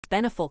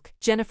Ben Affleck,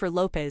 Jennifer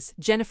Lopez,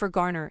 Jennifer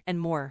Garner, and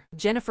more.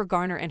 Jennifer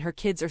Garner and her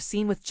kids are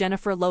seen with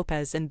Jennifer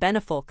Lopez and Ben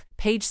Affleck.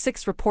 Page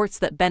 6 reports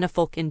that Ben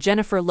Affleck and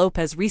Jennifer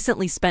Lopez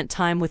recently spent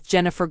time with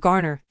Jennifer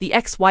Garner, the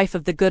ex-wife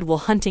of the Good Will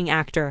Hunting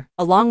actor.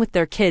 Along with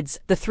their kids,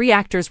 the three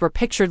actors were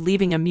pictured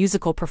leaving a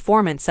musical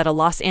performance at a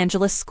Los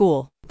Angeles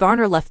school.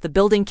 Garner left the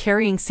building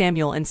carrying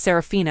Samuel and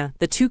Serafina,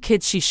 the two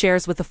kids she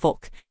shares with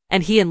Affleck,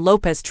 and he and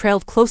Lopez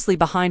trailed closely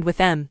behind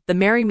with M, the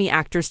Marry Me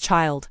actor's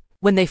child.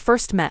 When they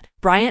first met,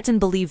 Bryant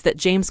believed that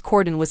James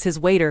Corden was his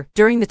waiter.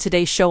 During the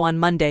Today Show on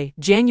Monday,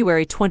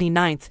 January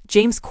 29th,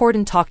 James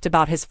Corden talked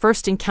about his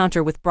first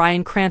encounter with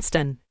Bryan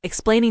Cranston.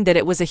 Explaining that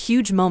it was a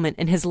huge moment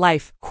in his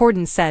life,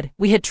 Corden said,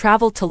 "We had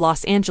traveled to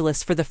Los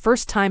Angeles for the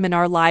first time in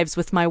our lives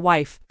with my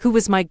wife, who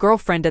was my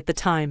girlfriend at the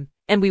time,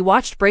 and we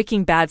watched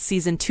Breaking Bad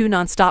Season 2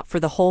 nonstop for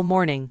the whole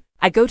morning.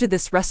 I go to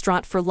this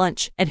restaurant for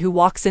lunch, and who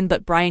walks in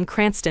but Bryan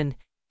Cranston?"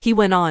 He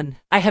went on,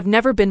 "I have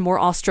never been more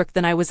awestruck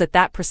than I was at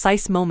that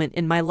precise moment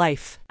in my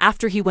life.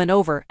 After he went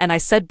over and I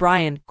said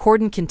Bryan,"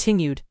 Corden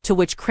continued, to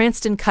which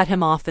Cranston cut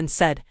him off and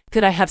said,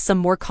 "Could I have some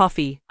more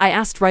coffee?" I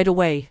asked right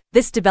away.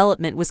 This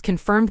development was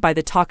confirmed by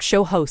the talk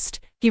show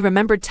host. He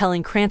remembered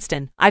telling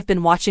Cranston, "I've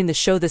been watching the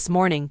show this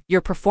morning.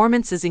 Your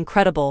performance is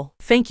incredible.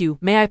 Thank you.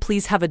 May I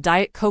please have a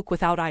Diet Coke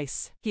without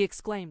ice?" he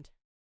exclaimed.